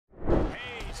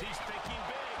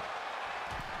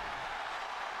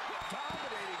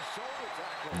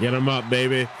Get him up,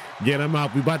 baby. Get him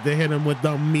up. We about to hit him with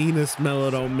the meanest mellow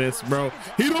don't miss, bro.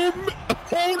 He don't.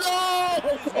 Oh no!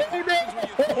 Oh no!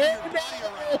 Oh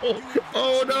no!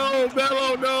 Oh no!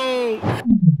 Mellow no!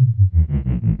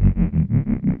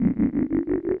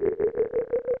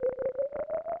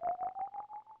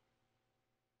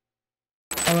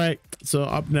 All right. So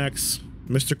up next,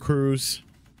 Mr. Cruz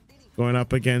going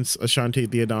up against Ashanti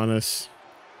the Adonis.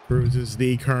 Cruz is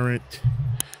the current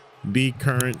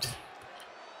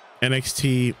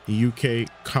NXT UK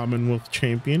Commonwealth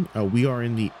Champion. We are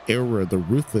in the era, the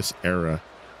ruthless era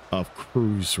of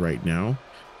Cruz right now.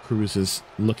 Cruz is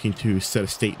looking to set a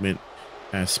statement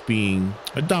as being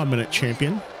a dominant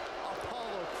champion.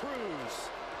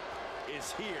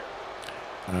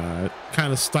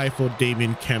 Kind of stifled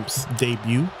Damien Kemp's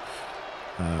debut.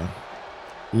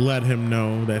 Let him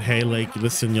know that, hey, like,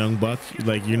 listen, young buck,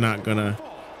 like, you're not gonna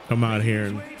come out here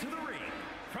and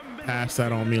pass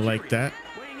that on me like that.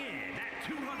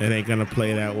 It ain't gonna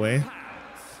play that way.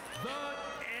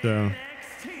 So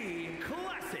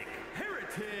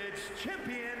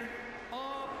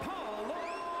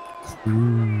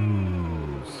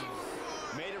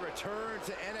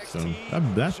So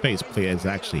that face play is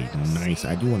actually nice.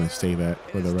 I do want to say that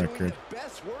for the record.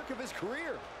 Best work of his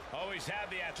career. Always had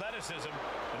the athleticism,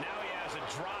 but now he has a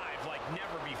drive like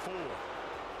never before.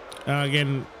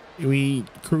 Again,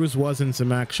 Cruz was in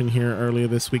some action here earlier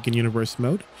this week in Universe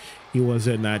Mode. He was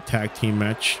in that tag team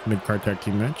match, mid-card tag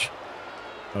team match,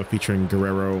 featuring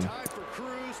Guerrero,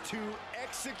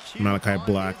 Malachi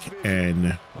Black,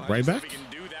 and Ryback.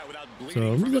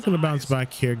 So we're looking to bounce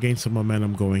back here, gain some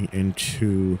momentum going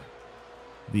into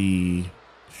the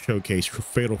showcase,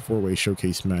 fatal four-way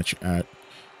showcase match at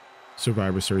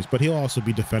Survivor Series. But he'll also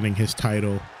be defending his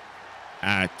title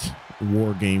at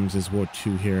War Games as well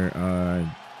too here.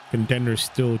 Contenders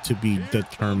still to be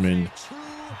determined,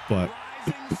 but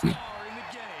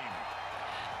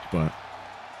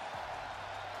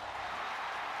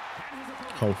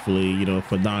hopefully, you know, if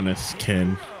Adonis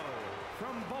can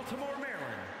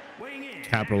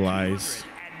capitalize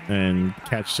and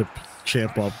catch the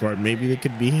champ off guard, maybe it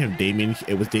could be him.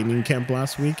 It was Damien Kemp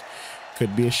last week.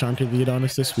 Could be Ashanti the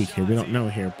Adonis this week here. We don't know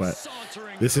here, but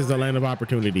this is the land of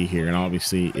opportunity here. And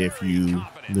obviously, if you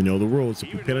know the rules,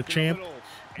 if you pin a champ,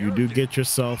 you do get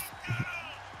yourself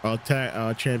a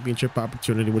championship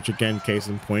opportunity, which again, case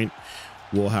in point,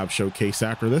 we'll have showcase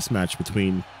after this match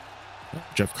between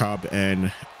Jeff Cobb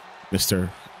and Mr.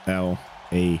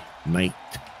 L.A. Knight.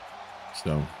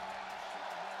 So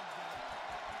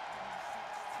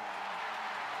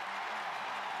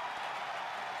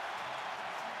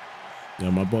yeah,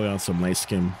 my boy on some light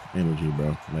skin energy,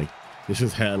 bro. Like, this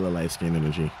is hella light skin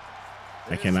energy.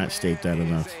 I cannot state that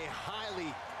enough.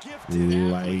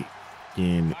 Light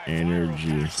skin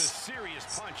energy.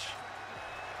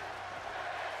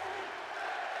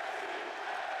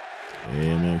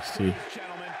 NXT.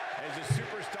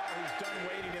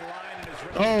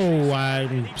 Oh,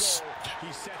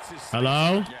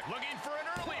 hello?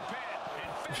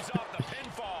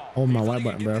 Oh, my white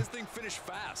button, bro.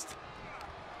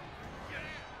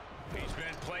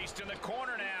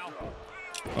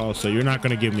 Oh, so you're not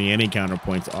going to give me any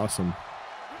counterpoints. Awesome.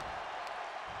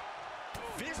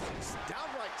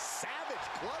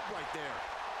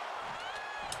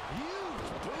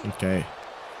 Okay.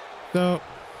 So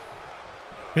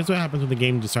here's what happens when the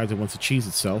game decides it wants to cheese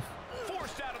itself.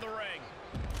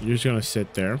 You're just going to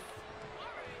sit there. And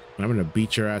I'm going to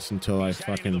beat your ass until I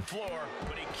fucking...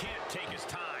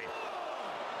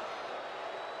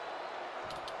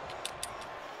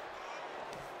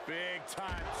 Big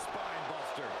time spine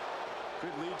buster.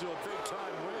 Could lead to a big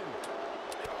time win.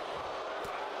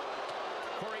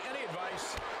 Corey, any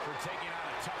advice for taking on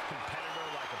a tough competitor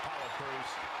like Apollo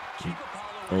Crews? Keep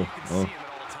Apollo where you can see him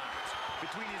at all times.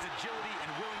 Between his agility and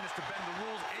willingness to bend the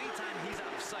rules, anytime he's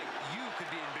out of sight, you could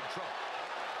be in big trouble.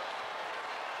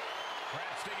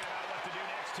 Perhaps thinking about what to do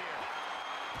next here.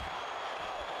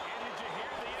 And did you hear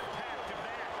the impact of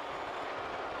that?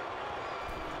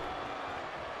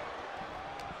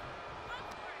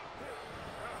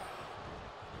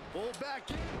 Pull back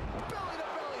in, belly to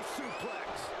belly suplex.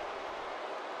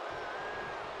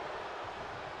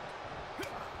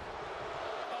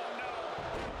 Oh no,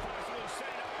 possibly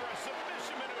setting up for a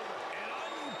submission maneuver. An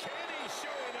uncanny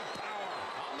showing of power.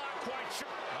 I'm not quite sure.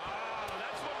 Oh,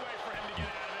 that's one way for him to get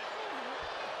out of it.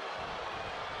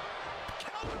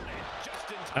 Countered it just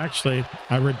in time. Actually,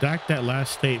 I redact that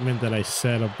last statement that I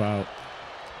said about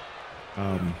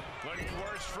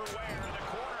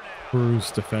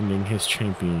Cruz defending his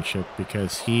championship,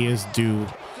 because he is due.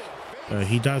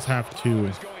 He does have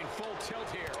to.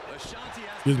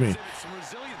 Excuse me.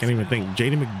 Can't even think.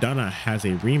 JD McDonough has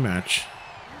a rematch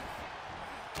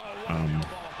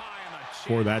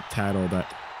for that title that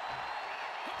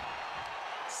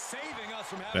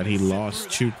he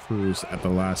lost to Cruz at the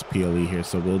last PLE here.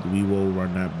 So we will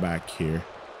run that back here.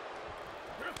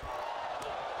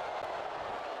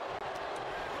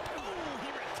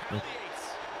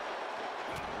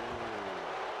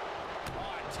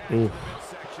 Ooh.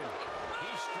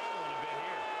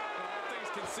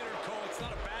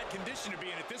 To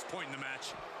be in at this point in the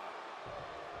match.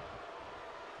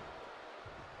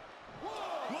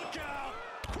 Look out!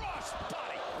 Cross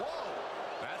body. Whoa!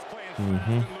 That's playing fast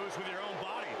and loose with your own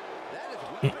body. That is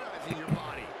weaponizing your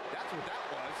body. That's what that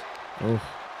was. Oh.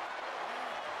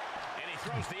 And he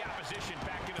throws the opposition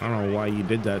back into I don't know why you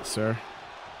did that, sir.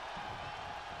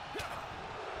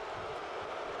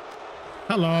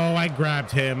 Hello, I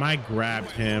grabbed him. I grabbed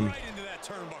him. Right into that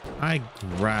turnbuckle. I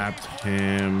grabbed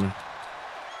him.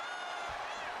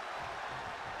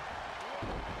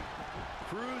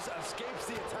 Cruz escapes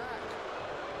the attack.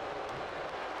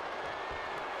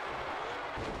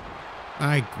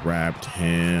 I grabbed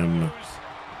him. Love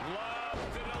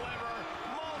to deliver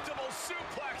multiple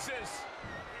suplexes.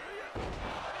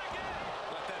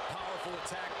 Let that powerful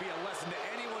attack be a lesson to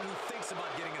anyone who thinks about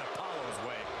getting in Apollo's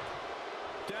way.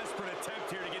 Desperate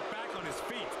attempt here to get back on his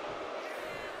feet.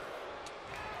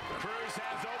 Cruz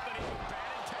has opening with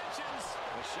bad intentions.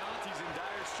 Ashanti's in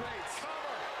dire straits.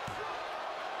 Cover.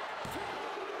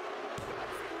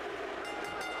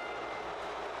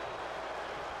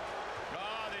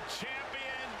 The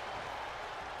champion,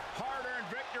 hard-earned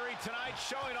victory tonight,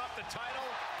 showing off the title.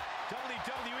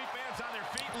 WWE fans on their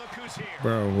feet. Look who's here.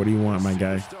 Bro, what do you want, my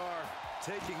guy?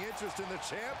 Taking interest in the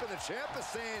champ, and the champ is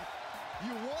saying,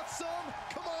 "You want some?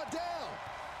 Come on down."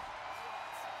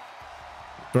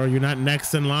 Bro, you're not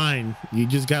next in line. You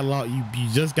just got you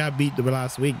just got beat the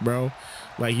last week, bro.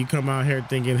 Like, you come out here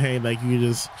thinking, hey, like, you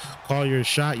just call your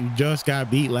shot. You just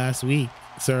got beat last week,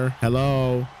 sir.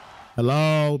 Hello.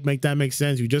 Hello. Make that make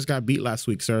sense. You just got beat last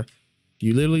week, sir.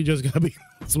 You literally just got beat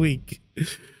last week.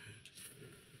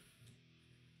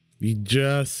 You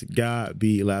just got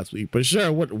beat last week. But sure,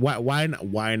 why not?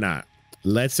 Why not?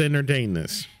 Let's entertain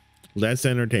this. Let's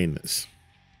entertain this.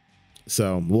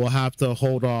 So we'll have to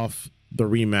hold off the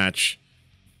rematch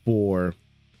for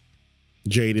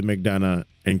JD McDonough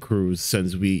and Cruz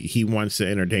since he wants to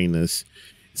entertain this.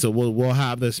 So we'll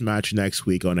have this match next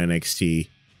week on NXT.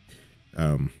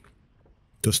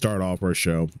 To start off our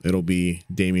show, it'll be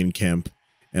Damian Kemp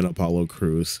and Apollo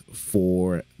Crews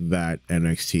for that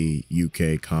NXT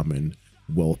UK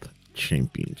Commonwealth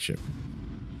Championship.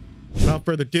 Without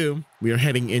further ado, we are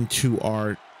heading into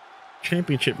our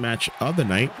championship match of the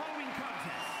night.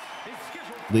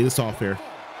 Lead us off here.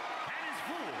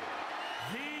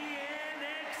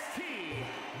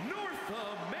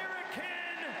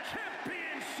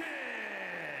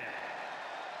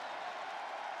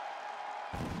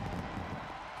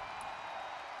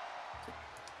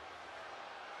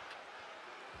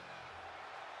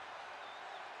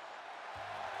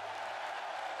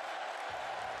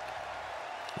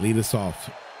 Lead us off.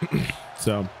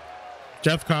 So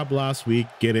Jeff Cobb last week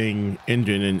getting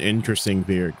injured, an interesting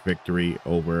victory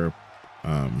over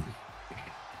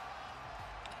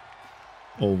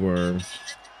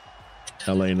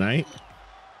LA Knight.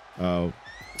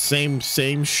 Same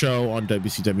show on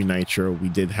WCW Nitro. We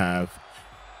did have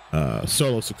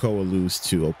Solo Sikoa lose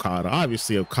to Okada.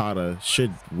 Obviously Okada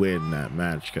should win that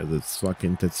match because it's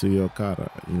fucking Tetsuya Okada.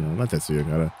 You know, not Tetsuya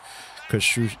Okada,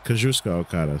 Kazuchika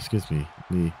Okada. Excuse me.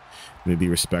 Let me be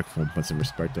respectful and put some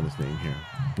respect on his name here.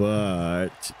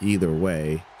 But either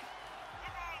way,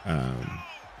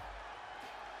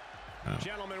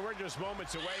 gentlemen, we're just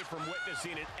moments away from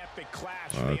witnessing an epic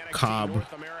clash for the NXT Cobb,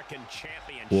 North American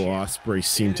Championship. Will Ospreay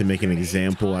seemed to make an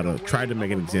example out of, tried to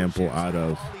make an example out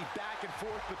of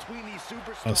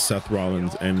Seth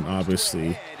Rollins, and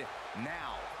obviously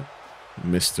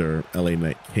Mr. LA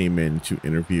Knight came in to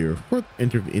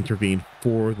intervene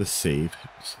for the save.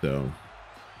 So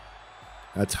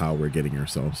that's how we're getting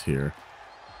ourselves here.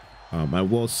 I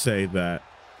will say that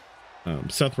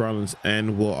Seth Rollins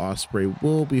and Will Ospreay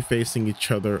will be facing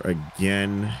each other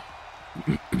again.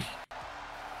 They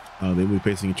will be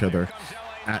facing each other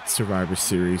at Survivor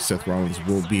Series. Seth Rollins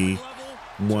will be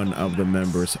one of the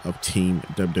members of Team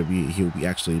WWE. He will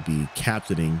actually be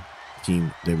captaining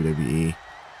Team WWE.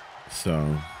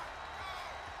 So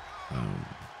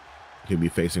he'll be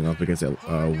facing off against Will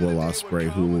Ospreay,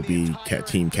 who will be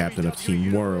team captain of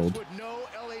Team World.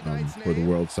 for the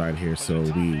world side here. So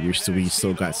we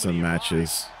still got some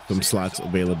matches, some slots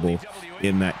available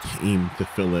in that team to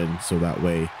fill in. So that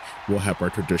way we'll have our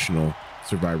traditional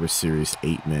Survivor Series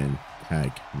 8-man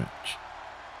tag match.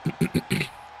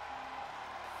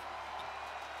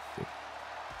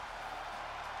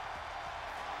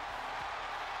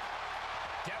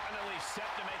 Definitely set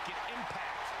to make an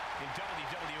impact in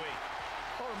WWE.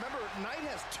 Oh, remember, Knight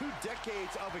has 2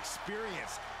 decades of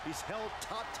experience. He's held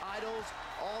top titles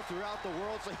all throughout the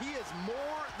world, so he is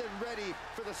more than ready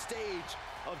for the stage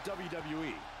of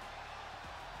WWE.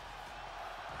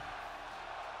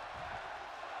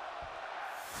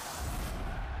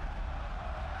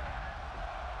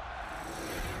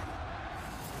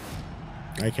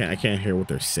 I can't hear what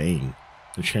they're saying.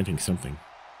 They're chanting something.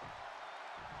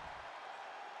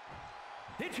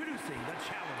 Introducing the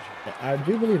challenger. I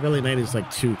do believe LA Knight is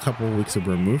like a couple of weeks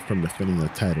removed from defending the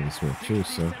title as well too.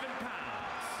 So and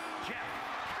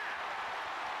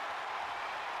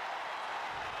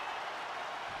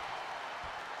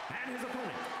his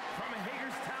opponent from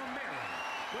Hagerstown, Maryland,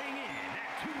 weighing in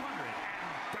at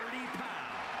 230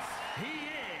 pounds. He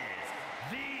is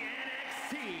the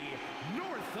NXT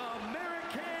North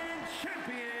American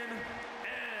Champion,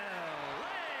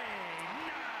 LA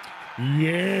Knight.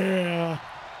 yeah,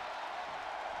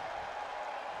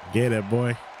 get it,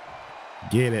 boy,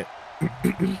 get it.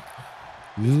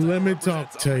 Let me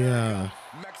talk to ya.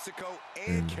 Mexico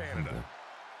and Canada.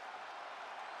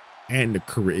 And the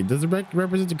Caribbean. Does it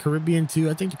represent the Caribbean too?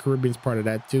 I think the Caribbean's part of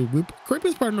that too.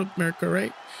 Caribbean's part of North America,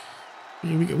 right?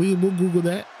 We'll Google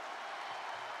that.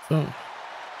 So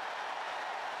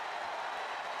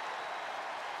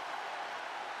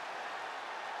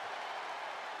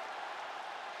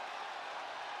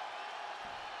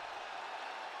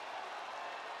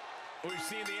We've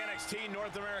seen the NXT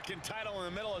North American title in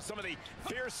the middle of some of the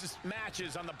fiercest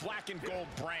matches on the black and gold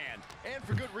brand. And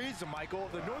for good reason, Michael.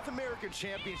 The North American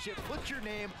Championship puts your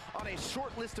name on a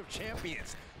short list of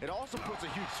champions. It also puts a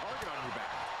huge target on your back.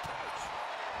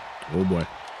 oh boy.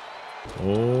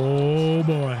 Oh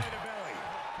boy.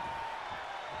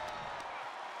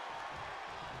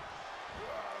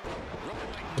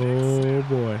 Oh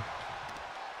boy.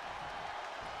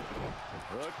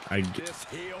 I get this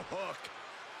heel hook.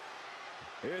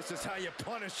 This is how you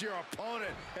punish your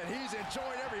opponent, and he's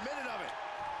enjoying every minute of it.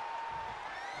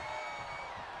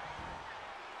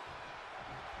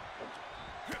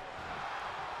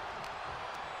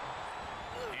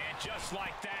 And just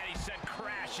like that, he sent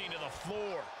crashing to the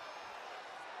floor.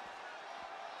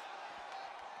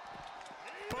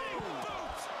 Boom.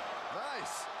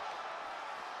 Nice.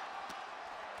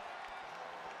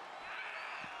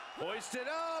 Hoisted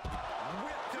up.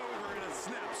 Whipped over in a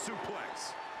snap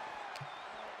suplex.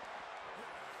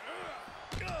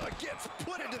 Gets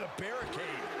put into the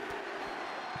barricade.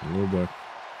 Oh boy.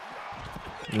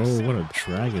 Oh, what a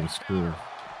dragon screw.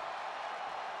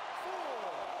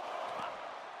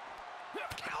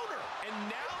 Counter. And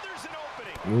now there's an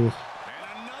opening. Ooh. And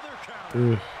another counter.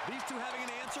 Ooh. These two having an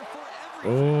answer for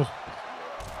everything. Oh.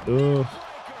 Oh.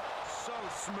 So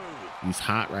smooth. He's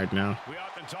hot right now. We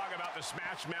often talk about the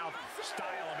smash mouth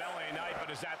style of LA Knight, but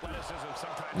his athleticism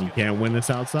sometimes You can't win this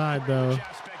outside though.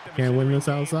 Can't win this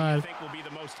outside. I think will be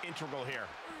the most integral here.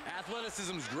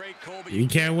 Athleticism's great, Colby. You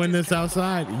can't win this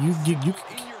outside. You in your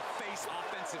face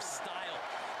offensive style.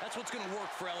 That's what's going to work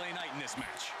for LA Knight in this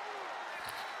match.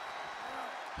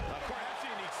 Perhaps he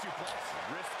needs suplex.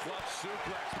 Wrist clutch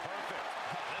suplex. Perfect.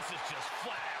 Oh, this is just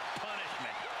flat out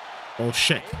punishment. Oh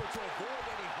shit. Able to avoid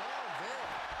any harm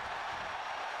there.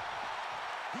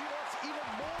 He wants even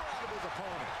more out of his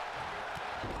opponent.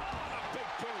 Oh, a big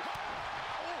boot.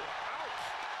 Oh, ouch.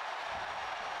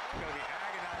 Gonna be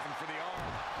agonizing for the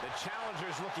arm. The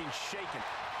challenger's looking shaken.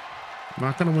 I'm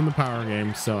not gonna win the power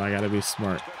game, so I gotta be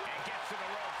smart. And gets to the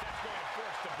ropes. That's going to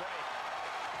force the break.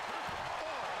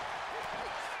 Look at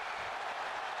this.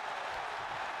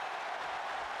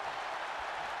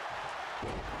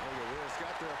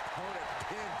 Got their opponent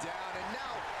pinned down, and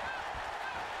now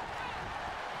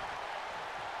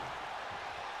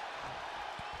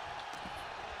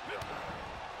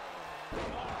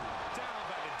Down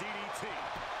by the DDT.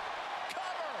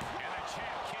 Cover! And the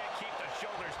champ can't keep the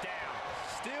shoulders down.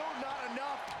 still not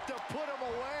enough to put him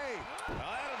away.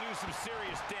 That'll do some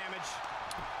serious damage.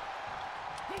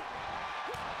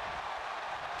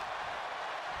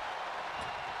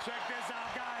 Check this out,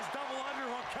 guys. Double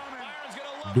underhook coming. Byron's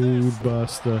gonna love Dude this.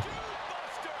 buster.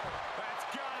 Buster. That's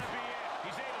gotta be it.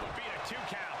 He's able to beat a 2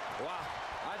 count. Wow,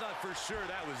 I thought for sure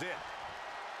that was it.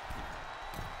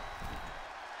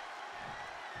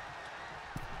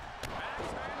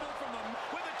 Axe handle from the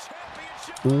with the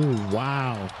championship. Oh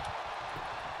wow.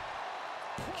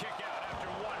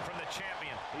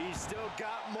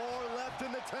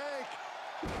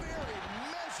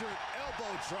 Measured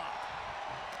elbow drop.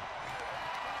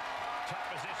 Tough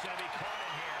position to be caught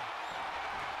in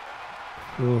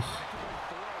here. Oof.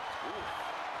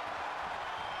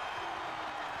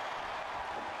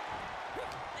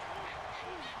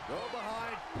 Go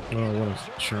behind. Oh, what a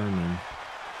German.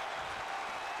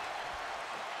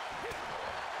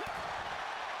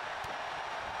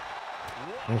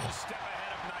 One step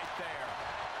ahead of Knight there.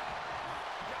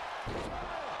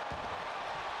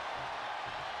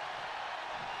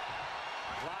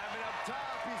 Climbing up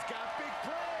top, he's got big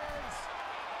plans.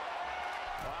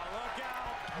 Wow, look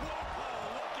out.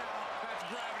 Whoa, look out. That's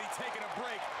gravity taking a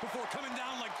break before coming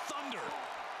down like thunder.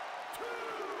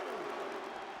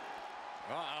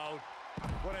 Uh-oh.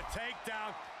 What a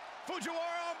takedown.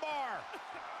 Fujiwara armbar.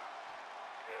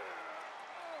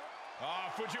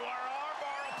 Fujiwara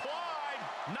armbar applied.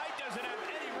 Knight doesn't have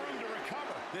any room to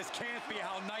recover. This can't be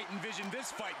how Knight envisioned this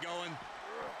fight going.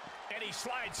 And he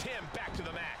slides him back to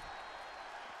the mat.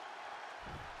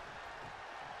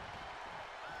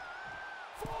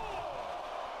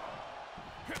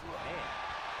 LA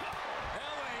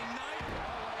Knight.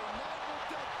 With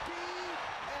the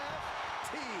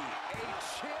BFT, a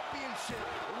championship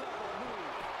level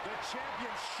move. The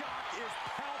champion's shock is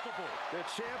palpable. The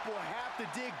champ will have to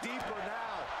dig deeper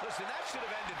now. Listen, that should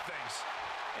have ended things.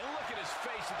 And look at his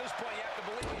face. At this point, you have to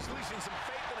believe he's losing some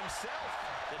faith in himself.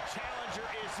 The challenger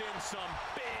is in some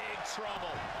big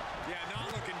trouble. Yeah, not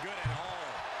looking good at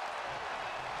all.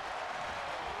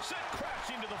 Sent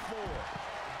crashing to the floor.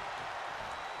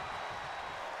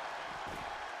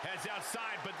 Heads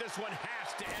outside, but this one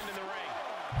has to end in the ring.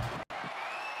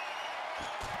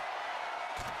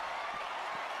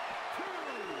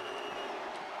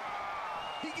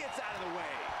 He gets out of the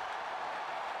way.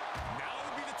 Now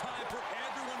would be the time for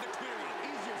everyone to clear it.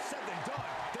 Easier said than done.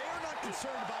 They are not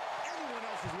concerned about anyone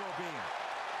else's well-being.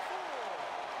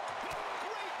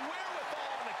 Great wherewithal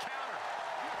on the counter.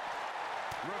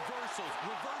 Reversals,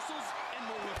 reversals, and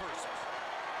more reversals.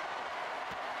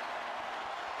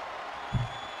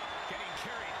 Getting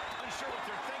carried. Unsure what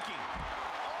they're thinking.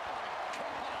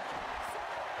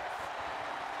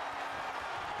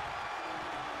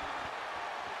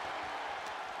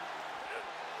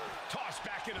 Tossed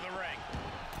back into the ring.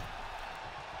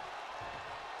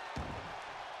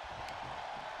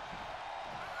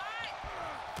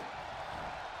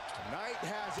 Knight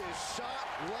has his shot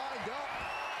lined up.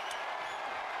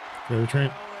 Very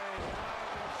trained.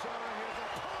 Showing his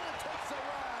opponent takes a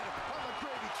ride on the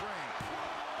gravy train.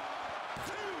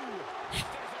 He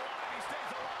stays alive. He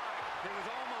stays alive. It was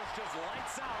almost just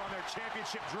lights out on their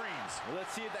championship dreams. Well,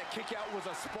 let's see if that kick out was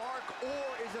a spark or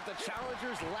is it the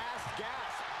challenger's last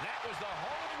gasp? That was the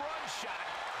home run shot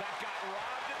that got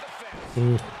robbed at the fence.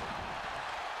 Ooh.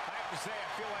 I have to say, I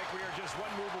feel like we are just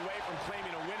one move away from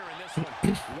claiming a winner in this one.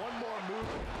 One more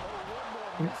move or one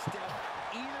more misstep,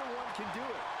 either one can do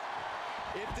it.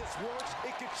 If this works,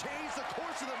 it could change the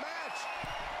course of the match.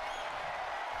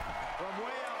 From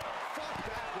way out, fought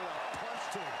back with a punch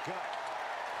to the gut.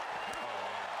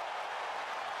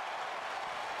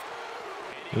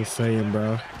 Just saying,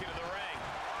 bro. Back into the ring.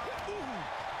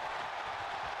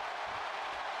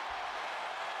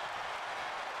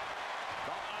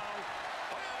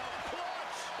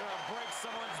 Break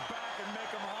someone's back and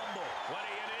make them humble. What a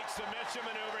unique submission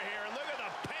maneuver here. And look at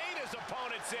the pain his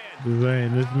opponent's in. Just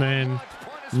saying, this man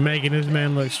making this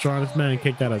man look strongest man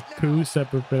kicked out of 2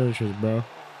 separate finishers, bro. Gotta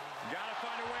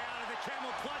find a way out of the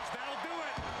camel clutch. That'll do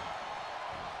it.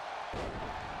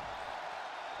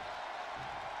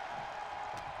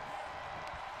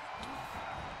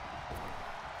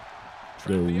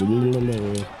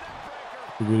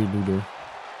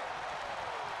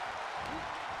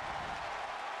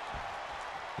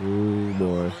 Oh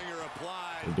boy. Ringer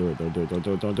applied. Don't do it, don't do it, don't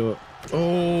do it, don't do it.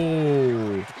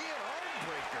 Oh!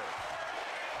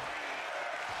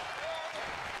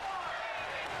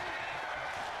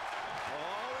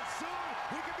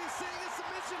 We could be seeing a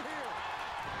submission here.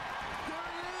 There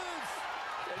it is.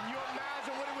 Can you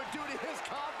imagine what it would do to his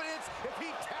confidence if he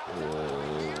taps out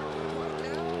right here, right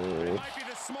now? It might be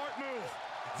the smart move.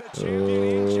 The champion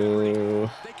in jeopardy.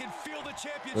 They can feel the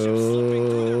championship slipping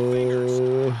through their fingers.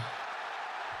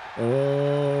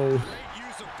 Great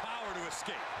use of power to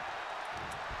escape.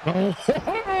 Oh,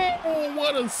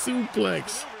 what a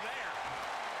suplex.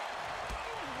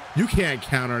 You can't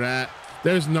counter that.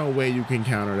 There's no way you can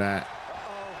counter that.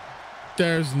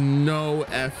 There's no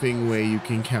effing way you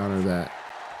can counter that.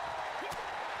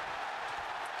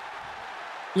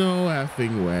 No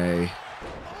effing way.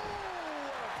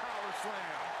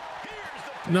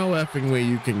 No effing way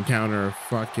you can counter a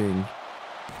fucking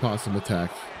possum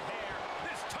attack.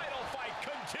 This title fight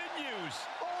continues.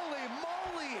 Holy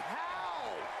moly,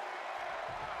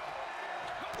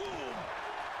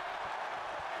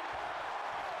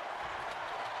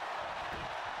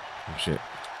 Oh, shit.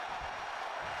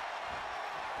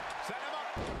 Set him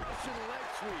up. Russian leg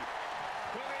sweep.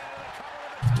 Moving into the cover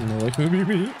of the No, it's gonna be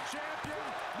me.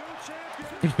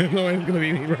 champion. No, it's gonna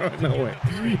be me, bro. No way.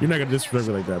 You're not gonna disrespect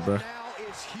me like that, bro. Now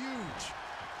is huge.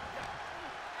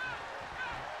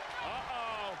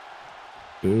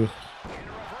 Uh-oh. Ooh. And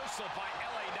a reversal by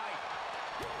LA Knight.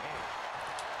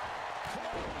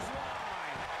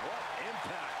 Clothesline. What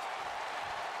impact.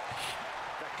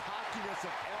 The cockiness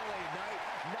of LA Knight,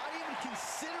 not even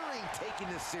considering taking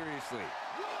this seriously.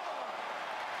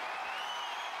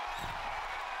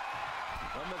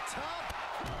 On the top.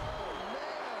 Oh,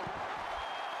 man.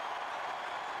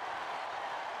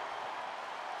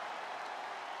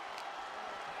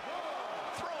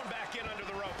 Thrown back in under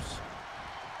the ropes.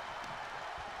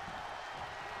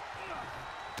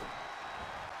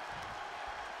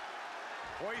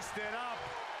 Hoisted up.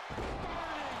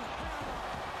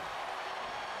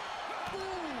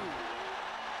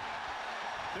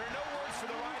 There are no words for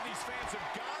the ride these fans have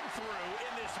gone through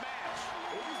in this match.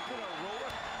 It has been a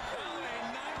roller. LA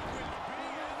Knight with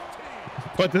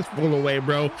BLT. Put this fool away,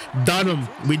 bro. Done him.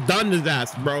 We done his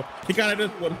ass, bro. Kick out of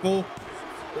this one, fool.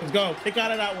 Let's go. Kick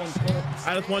out of that one, fool.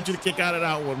 I just want you to kick out of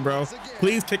that one, bro.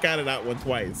 Please kick out of that one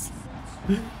twice.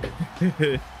 That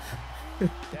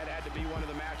had to be one of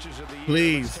the matches of the year.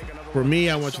 Please. Let's take another For look me,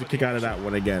 at I want you some to of kick the out of that action.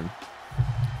 one again.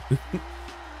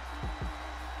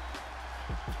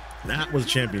 That was a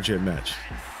championship match.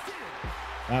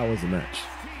 That was a match.